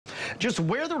Just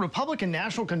where the Republican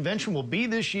National Convention will be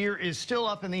this year is still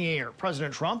up in the air.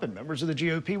 President Trump and members of the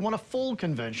GOP want a full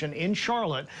convention in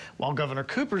Charlotte, while Governor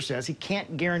Cooper says he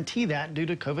can't guarantee that due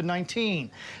to COVID-19.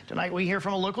 Tonight, we hear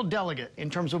from a local delegate in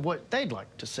terms of what they'd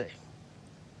like to see.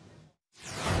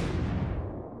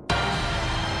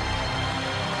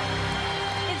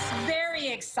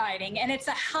 Exciting, and it's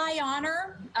a high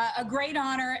honor, a great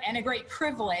honor, and a great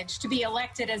privilege to be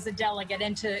elected as a delegate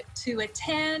and to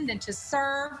attend and to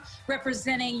serve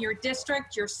representing your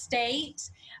district, your state,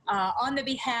 on the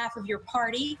behalf of your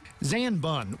party. Zan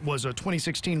Bunn was a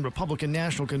 2016 Republican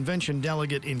National Convention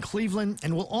delegate in Cleveland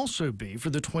and will also be for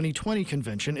the 2020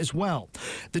 convention as well.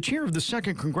 The chair of the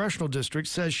 2nd Congressional District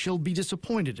says she'll be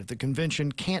disappointed if the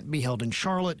convention can't be held in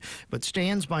Charlotte, but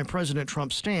stands by President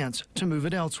Trump's stance to move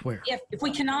it elsewhere. If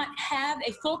we cannot have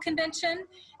a full convention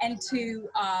and to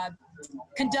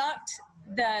conduct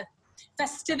the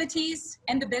festivities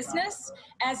and the business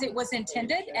as it was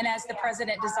intended and as the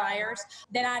president desires,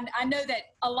 then I know that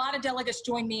a lot of delegates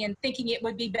join me in thinking it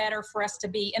would be better for us to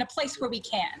be in a place where we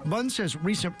can. Bunn says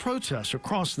recent protests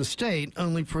across the state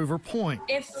only prove her point.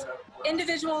 If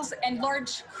individuals and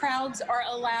large crowds are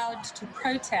allowed to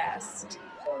protest,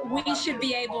 we should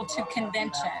be able to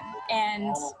convention.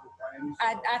 And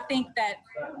I think that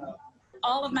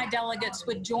all of my delegates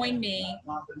would join me,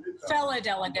 fellow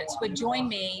delegates would join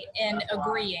me in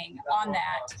agreeing on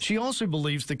that. She also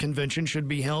believes the convention should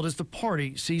be held as the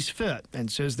party sees fit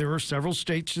and says there are several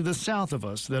states to the south of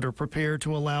us that are prepared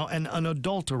to allow an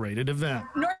unadulterated event.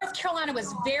 North Carolina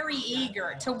was very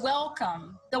eager to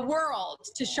welcome the world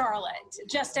to Charlotte,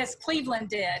 just as Cleveland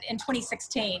did in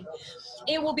 2016.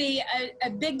 It will be a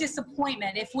big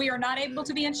disappointment if we are not able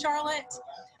to be in Charlotte.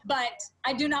 But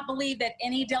I do not believe that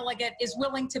any delegate is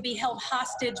willing to be held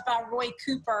hostage by Roy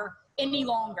Cooper any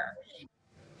longer.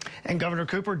 And Governor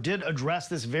Cooper did address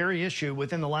this very issue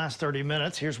within the last 30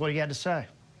 minutes. Here's what he had to say.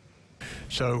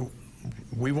 So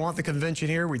we want the convention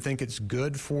here. We think it's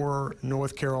good for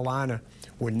North Carolina.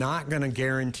 We're not going to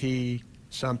guarantee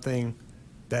something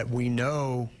that we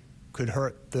know could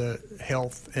hurt the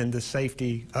health and the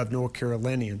safety of North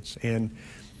Carolinians. And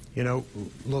you know,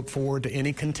 look forward to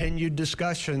any continued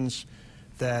discussions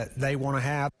that they want to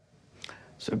have.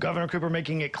 So Governor Cooper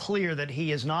making it clear that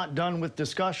he is not done with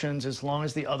discussions as long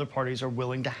as the other parties are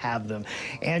willing to have them.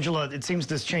 Angela, it seems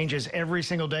this changes every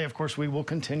single day. Of course, we will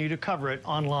continue to cover it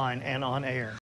online and on air.